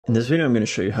In this video, I'm going to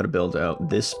show you how to build out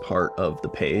this part of the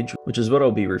page, which is what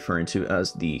I'll be referring to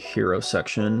as the hero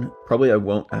section. Probably I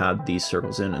won't add these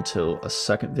circles in until a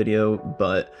second video,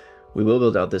 but we will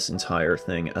build out this entire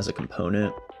thing as a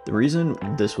component. The reason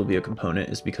this will be a component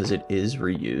is because it is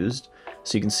reused.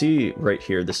 So you can see right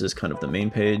here, this is kind of the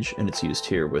main page, and it's used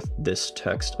here with this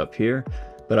text up here.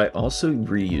 But I also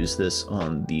reuse this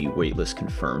on the waitlist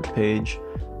confirmed page.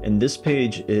 And this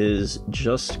page is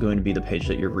just going to be the page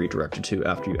that you're redirected to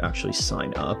after you actually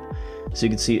sign up. So you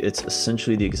can see it's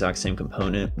essentially the exact same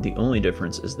component. The only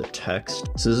difference is the text.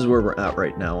 So this is where we're at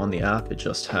right now on the app. It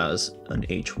just has an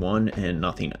H1 and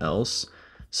nothing else.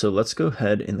 So let's go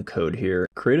ahead in the code here,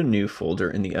 create a new folder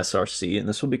in the SRC, and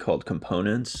this will be called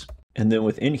components. And then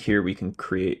within here, we can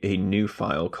create a new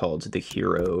file called the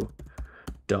hero.js.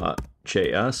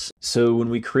 So when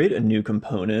we create a new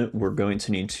component, we're going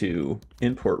to need to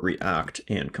import React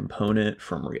and component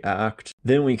from React.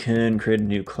 Then we can create a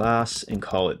new class and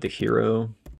call it the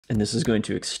hero. And this is going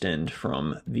to extend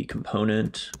from the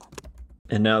component.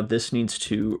 And now this needs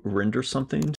to render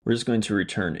something. We're just going to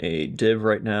return a div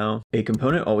right now. A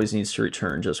component always needs to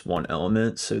return just one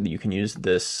element, so that you can use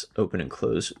this open and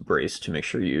close brace to make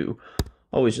sure you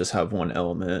always just have one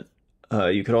element.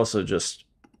 You could also just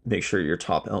make sure your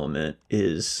top element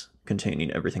is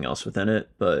containing everything else within it,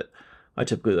 but I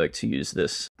typically like to use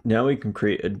this. Now we can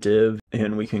create a div,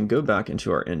 and we can go back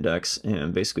into our index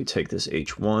and basically take this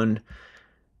H1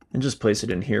 and just place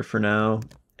it in here for now,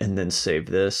 and then save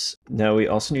this. Now we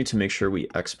also need to make sure we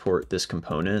export this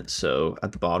component. So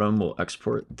at the bottom, we'll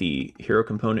export the hero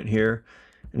component here.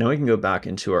 And now we can go back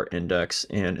into our index,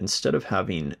 and instead of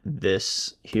having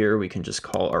this here, we can just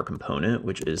call our component,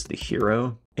 which is the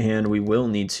hero. And we will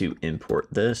need to import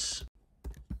this.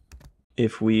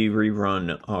 If we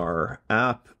rerun our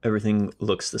app, everything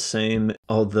looks the same,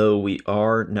 although we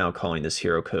are now calling this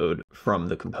hero code from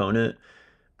the component.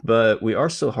 But we are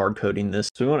still hard coding this,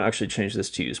 so we want to actually change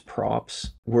this to use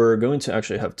props. We're going to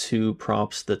actually have two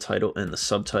props, the title and the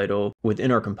subtitle. Within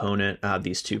our component, add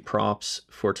these two props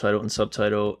for title and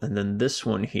subtitle, and then this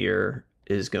one here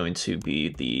is going to be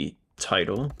the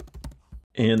title.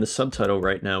 And the subtitle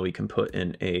right now we can put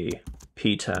in a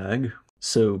p tag.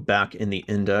 So back in the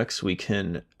index, we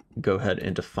can go ahead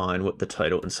and define what the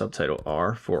title and subtitle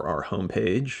are for our home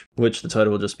page, which the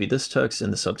title will just be this text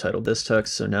and the subtitle this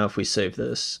text. So now if we save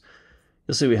this,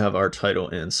 you'll see we have our title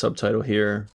and subtitle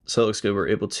here. So it looks good. We're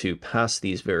able to pass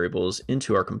these variables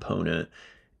into our component,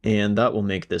 and that will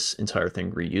make this entire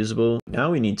thing reusable.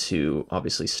 Now we need to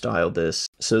obviously style this.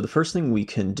 So the first thing we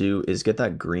can do is get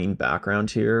that green background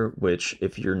here, which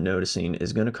if you're noticing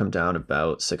is going to come down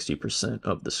about 60%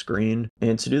 of the screen.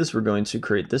 And to do this, we're going to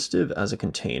create this div as a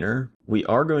container. We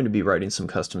are going to be writing some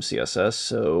custom CSS.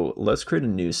 So let's create a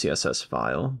new CSS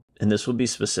file, and this will be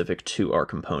specific to our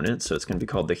component. So it's going to be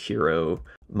called the hero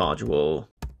module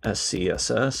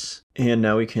SCSS. And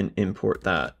now we can import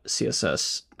that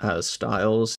CSS as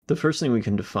styles. The first thing we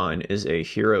can define is a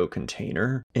hero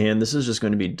container, and this is just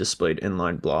going to be displayed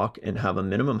inline block and have a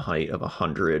minimum height of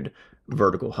 100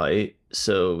 vertical height.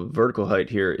 So vertical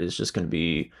height here is just going to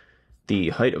be the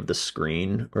height of the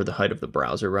screen, or the height of the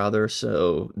browser rather.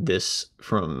 So this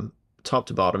from top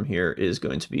to bottom here is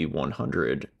going to be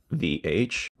 100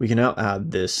 VH. We can now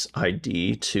add this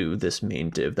ID to this main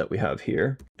div that we have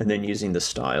here, and then using the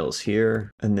styles here,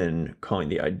 and then calling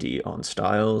the ID on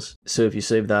styles. So if you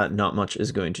save that, not much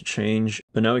is going to change,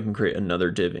 but now we can create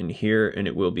another div in here, and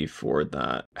it will be for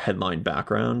that headline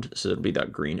background. So it'll be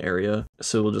that green area.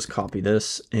 So we'll just copy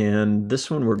this, and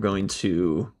this one we're going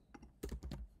to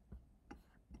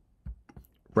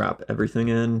wrap everything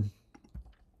in.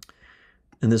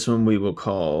 And this one we will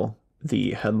call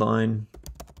the headline.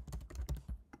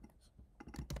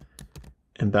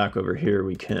 And back over here,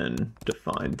 we can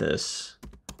define this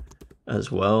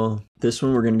as well. This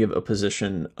one, we're going to give a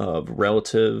position of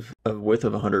relative, of width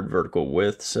of 100 vertical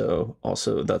width. So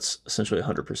also that's essentially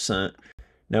 100%.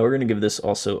 Now we're going to give this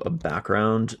also a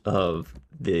background of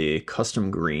the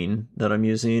custom green that I'm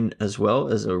using, as well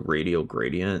as a radial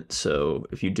gradient. So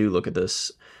if you do look at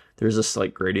this, there's a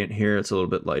slight gradient here. It's a little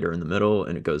bit lighter in the middle,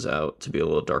 and it goes out to be a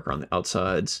little darker on the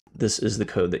outsides. This is the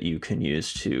code that you can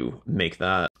use to make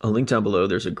that. A link down below,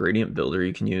 there's a gradient builder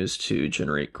you can use to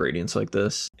generate gradients like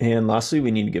this. And lastly, we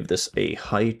need to give this a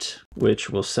height, which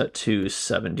we'll set to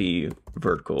 70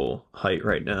 vertical height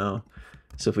right now.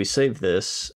 So if we save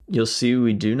this, you'll see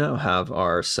we do now have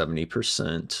our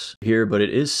 70% here, but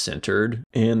it is centered.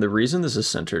 And the reason this is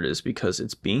centered is because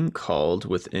it's being called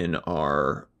within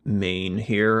our main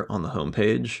here on the home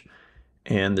page,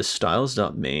 and the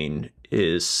styles.main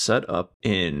is set up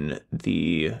in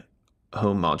the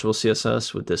home module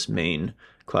CSS with this main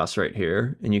class right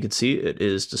here, and you can see it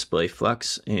is display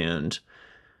flex and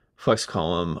flex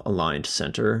column aligned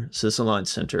center. So this aligned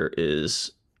center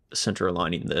is center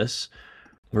aligning this.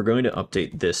 We're going to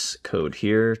update this code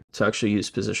here to actually use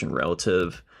position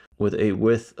relative with a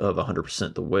width of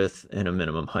 100% the width and a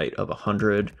minimum height of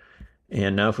 100.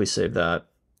 And now if we save that,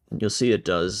 you'll see it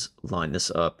does line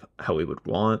this up how we would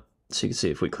want. So you can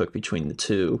see if we click between the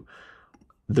two,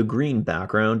 the green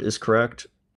background is correct.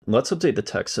 Let's update the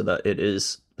text so that it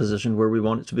is positioned where we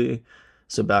want it to be.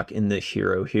 So back in the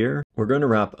hero here, we're going to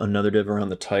wrap another div around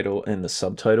the title and the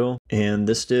subtitle. And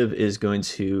this div is going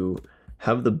to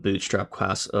have the bootstrap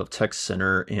class of text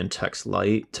center and text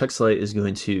light. Text light is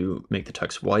going to make the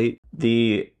text white.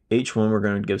 The H1, we're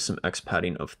going to give some X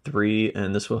padding of 3,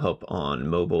 and this will help on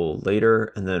mobile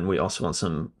later. And then we also want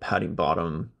some padding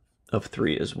bottom of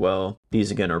 3 as well.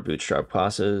 These again are bootstrap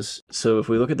classes. So if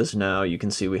we look at this now, you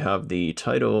can see we have the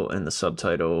title and the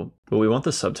subtitle, but we want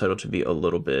the subtitle to be a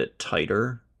little bit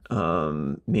tighter,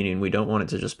 meaning we don't want it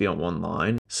to just be on one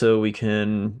line. So we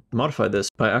can modify this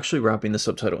by actually wrapping the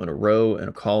subtitle in a row and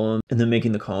a column, and then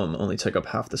making the column only take up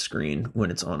half the screen when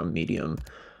it's on a medium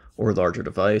or larger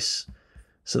device.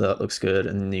 So that looks good.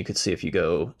 And you can see if you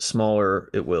go smaller,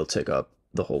 it will take up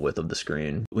the whole width of the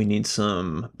screen. We need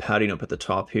some padding up at the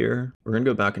top here. We're going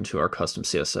to go back into our custom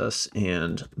CSS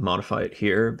and modify it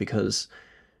here because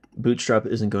Bootstrap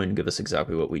isn't going to give us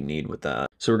exactly what we need with that.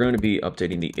 So we're going to be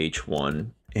updating the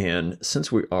H1. And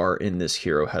since we are in this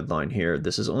hero headline here,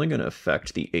 this is only going to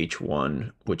affect the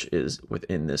H1, which is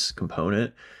within this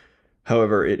component.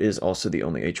 However, it is also the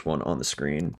only H1 on the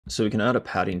screen. So we can add a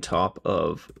padding top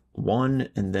of 1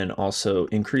 and then also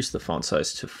increase the font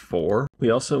size to 4.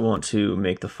 We also want to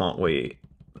make the font weight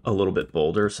a little bit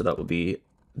bolder, so that will be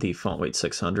the font weight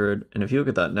 600. And if you look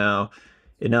at that now,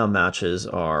 it now matches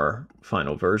our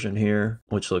final version here,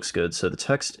 which looks good. So the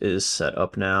text is set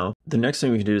up now. The next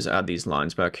thing we can do is add these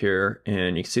lines back here,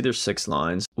 and you can see there's 6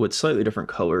 lines with slightly different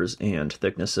colors and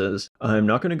thicknesses. I'm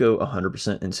not going to go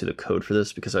 100% into the code for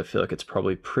this because I feel like it's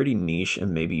probably pretty niche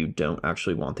and maybe you don't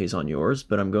actually want these on yours,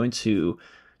 but I'm going to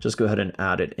just go ahead and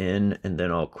add it in, and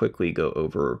then I'll quickly go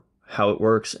over how it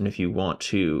works. And if you want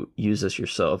to use this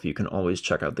yourself, you can always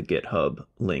check out the GitHub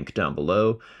link down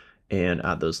below and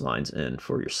add those lines in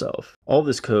for yourself. All of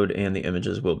this code and the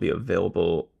images will be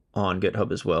available on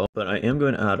GitHub as well, but I am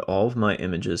going to add all of my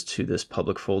images to this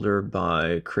public folder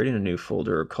by creating a new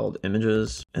folder called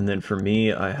images. And then for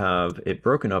me, I have it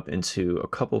broken up into a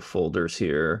couple folders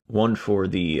here. One for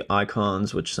the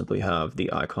icons, which simply have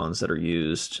the icons that are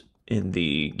used in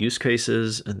the use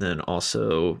cases. And then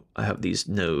also I have these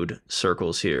node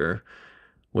circles here,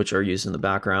 which are used in the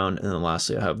background. And then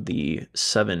lastly, I have the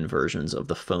 7 versions of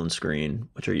the phone screen,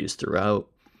 which are used throughout.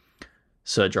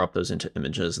 So I drop those into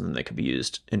images and then they could be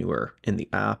used anywhere in the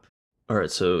app. All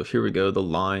right, so here we go. The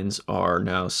lines are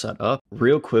now set up.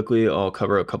 Real quickly, I'll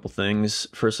cover a couple things.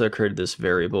 First, I created this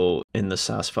variable in the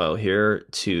SAS file here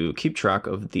to keep track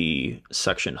of the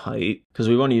section height, because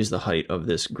we want to use the height of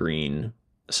this green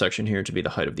section here to be the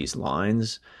height of these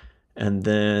lines. And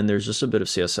then there's just a bit of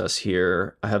CSS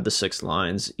here. I have the 6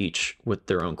 lines, each with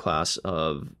their own class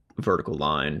of vertical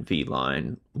line, V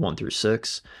line, 1 through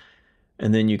 6.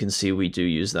 And then you can see we do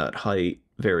use that height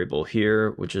variable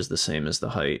here, which is the same as the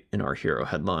height in our hero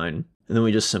headline. And then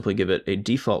we just simply give it a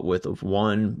default width of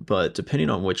 1, but depending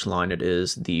on which line it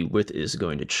is, the width is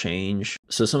going to change.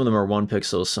 So some of them are 1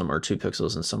 pixel, some are 2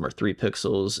 pixels, and some are 3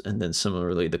 pixels. And then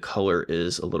similarly, the color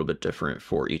is a little bit different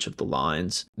for each of the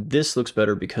lines. This looks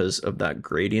better because of that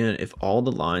gradient. If all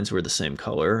the lines were the same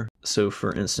color, so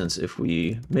for instance, if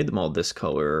we made them all this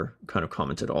color, kind of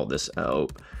commented all this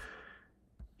out,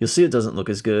 you'll see it doesn't look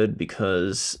as good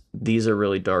because these are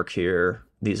really dark here.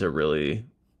 These are really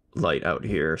light out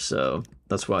here. So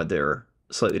that's why they're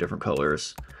slightly different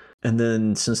colors. And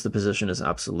then since the position is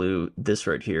absolute, this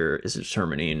right here is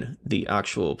determining the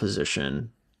actual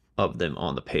position of them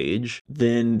on the page.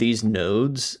 Then these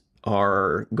nodes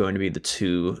are going to be the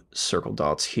 2 circle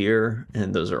dots here,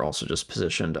 and those are also just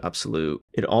positioned absolute.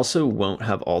 It also won't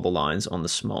have all the lines on the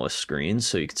smallest screen.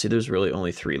 So you can see there's really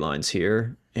only 3 lines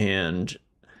here. And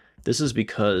this is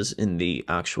because in the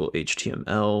actual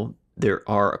HTML, there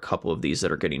are a couple of these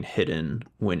that are getting hidden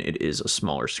when it is a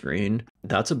smaller screen.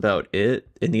 That's about it.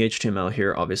 In the HTML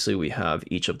here, obviously we have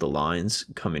each of the lines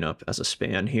coming up as a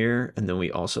span here. And then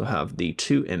we also have the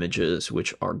 2 images,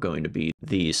 which are going to be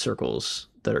the circles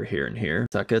that are here and here.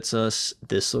 That gets us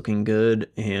this looking good.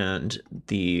 And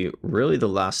really the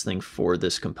last thing for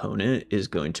this component is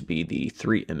going to be the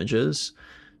 3 images.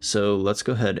 So let's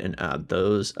go ahead and add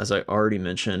those. As I already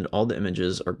mentioned, all the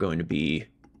images are going to be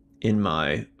in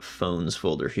my phones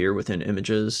folder here within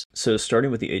images. So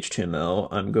starting with the HTML,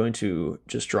 I'm going to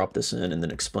just drop this in and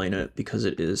then explain it because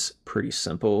it is pretty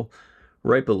simple.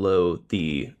 Right below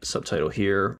the subtitle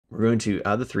here, we're going to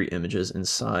add the 3 images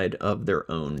inside of their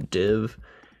own div.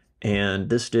 And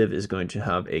this div is going to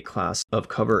have a class of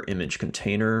cover image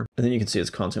container. And then you can see its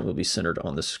content will be centered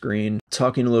on the screen.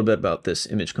 Talking a little bit about this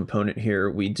image component here,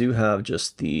 we do have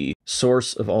just the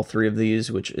source of all 3 of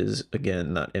these, which is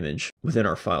again, that image within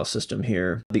our file system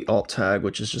here. The alt tag,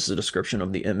 which is just a description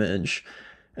of the image.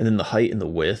 And then the height and the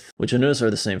width, which I notice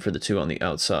are the same for the 2 on the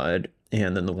outside.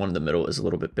 And then the one in the middle is a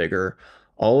little bit bigger.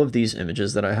 All of these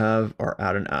images that I have are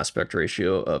at an aspect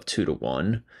ratio of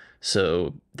 2:1.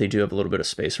 So they do have a little bit of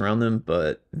space around them,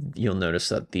 but you'll notice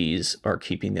that these are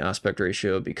keeping the aspect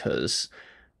ratio because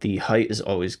the height is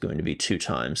always going to be 2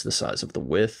 times the size of the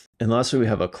width. And lastly, we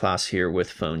have a class here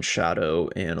with phone shadow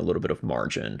and a little bit of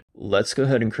margin. Let's go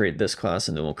ahead and create this class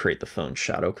and then we'll create the phone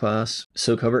shadow class.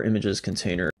 So cover images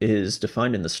container is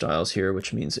defined in the styles here,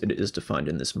 which means it is defined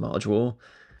in this module.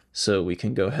 So we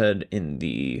can go ahead in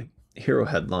the hero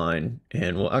headline,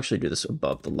 and we'll actually do this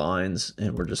above the lines,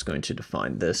 and we're just going to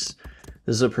define this.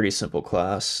 This is a pretty simple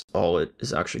class. All it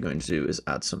is actually going to do is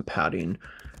add some padding.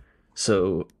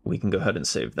 So we can go ahead and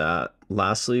save that.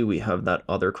 Lastly, we have that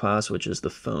other class, which is the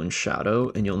phone shadow,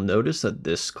 and you'll notice that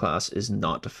this class is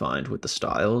not defined with the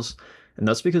styles. And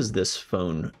that's because this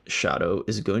phone shadow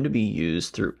is going to be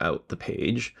used throughout the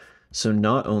page. So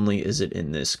not only is it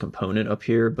in this component up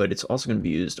here, but it's also going to be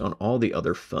used on all the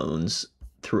other phones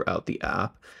throughout the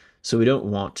app. So we don't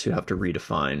want to have to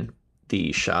redefine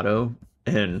the shadow.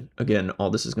 And again,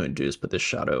 all this is going to do is put this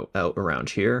shadow out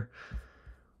around here.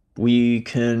 We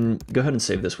can go ahead and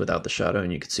save this without the shadow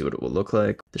and you can see what it will look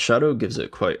like. The shadow gives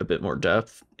it quite a bit more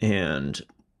depth and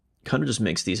kind of just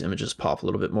makes these images pop a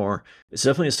little bit more. It's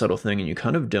definitely a subtle thing and you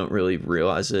kind of don't really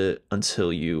realize it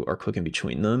until you are clicking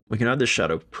between them. We can add this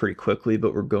shadow pretty quickly,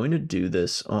 but we're going to do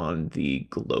this on the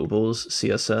globals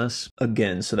CSS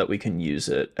again, so that we can use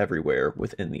it everywhere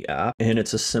within the app. And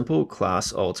it's a simple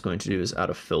class. All it's going to do is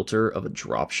add a filter of a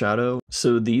drop shadow.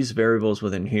 So these variables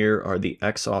within here are the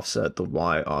X offset, the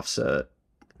Y offset,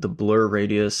 the blur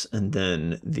radius, and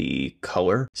then the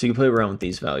color. So you can play around with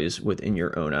these values within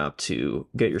your own app to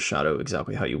get your shadow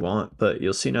exactly how you want. But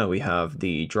you'll see now we have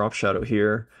the drop shadow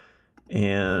here,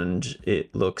 and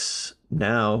it looks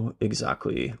now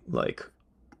exactly like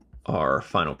our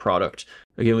final product.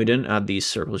 Again, we didn't add these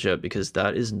circles yet because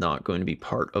that is not going to be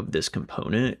part of this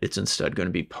component. It's instead going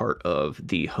to be part of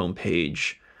the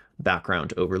homepage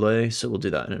background overlay. So we'll do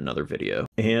that in another video.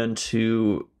 And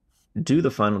to do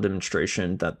the final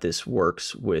demonstration that this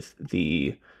works with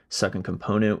the second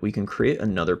component, we can create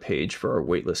another page for our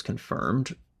waitlist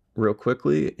confirmed real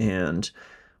quickly, and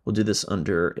we'll do this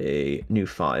under a new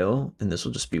file, and this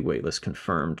will just be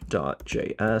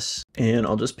waitlistconfirmed.js. And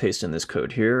I'll just paste in this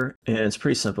code here, and it's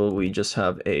pretty simple. We just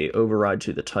have a override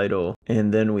to the title,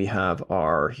 and then we have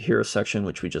our hero section,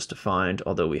 which we just defined,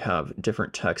 although we have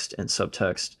different text and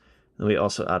subtext. And we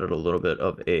also added a little bit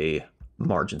of a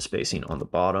margin spacing on the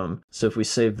bottom. So if we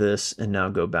save this and now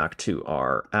go back to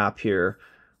our app here,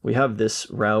 we have this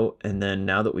route. And then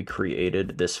now that we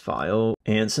created this file,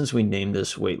 and since we named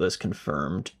this waitlist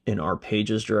confirmed in our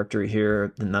pages directory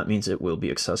here, then that means it will be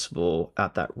accessible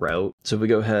at that route. So if we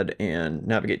go ahead and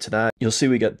navigate to that, you'll see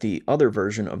we get the other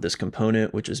version of this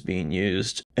component, which is being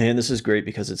used. And this is great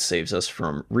because it saves us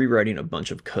from rewriting a bunch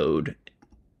of code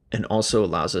and also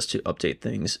allows us to update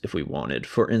things if we wanted.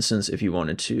 For instance, if you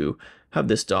wanted to have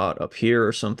this dot up here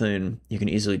or something, you can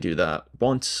easily do that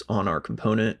once on our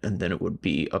component, and then it would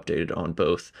be updated on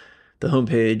both the home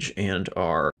page and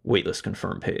our waitlist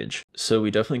confirm page. So we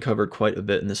definitely covered quite a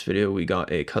bit in this video. We got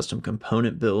a custom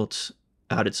component built,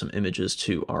 added some images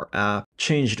to our app,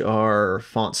 changed our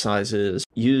font sizes,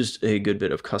 used a good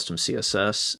bit of custom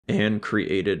CSS, and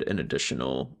created an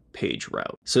additional page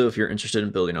route. So if you're interested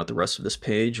in building out the rest of this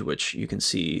page, which you can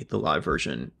see the live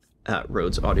version at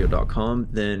rhodesaudio.com,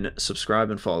 then subscribe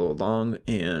and follow along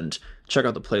and check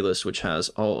out the playlist, which has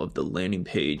all of the landing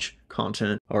page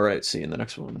content. All right, see you in the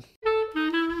next one.